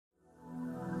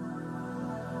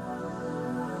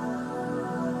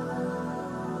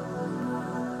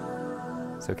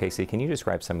So Casey, can you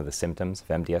describe some of the symptoms of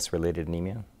MDS-related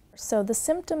anemia? So the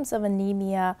symptoms of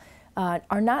anemia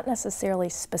are not necessarily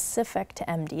specific to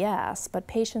MDS, but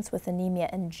patients with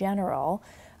anemia in general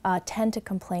tend to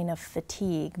complain of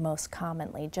fatigue most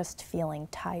commonly, just feeling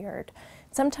tired.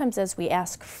 Sometimes as we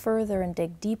ask further and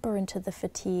dig deeper into the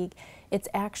fatigue, it's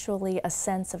actually a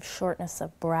sense of shortness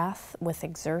of breath with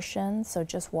exertion, so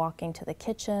just walking to the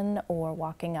kitchen or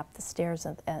walking up the stairs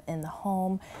in the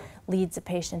home leads a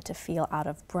patient to feel out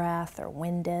of breath or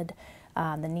winded.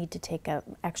 The need to take an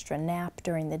extra nap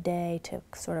during the day to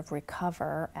sort of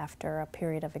recover after a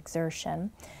period of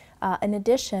exertion. In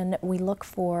addition, we look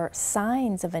for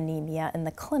signs of anemia in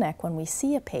the clinic when we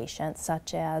see a patient,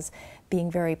 such as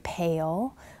being very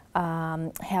pale,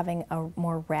 having a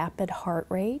more rapid heart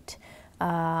rate,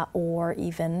 or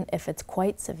even if it's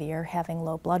quite severe, having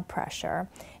low blood pressure.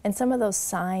 And some of those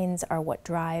signs are what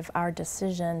drive our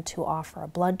decision to offer a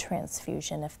blood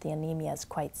transfusion if the anemia is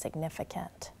quite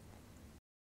significant.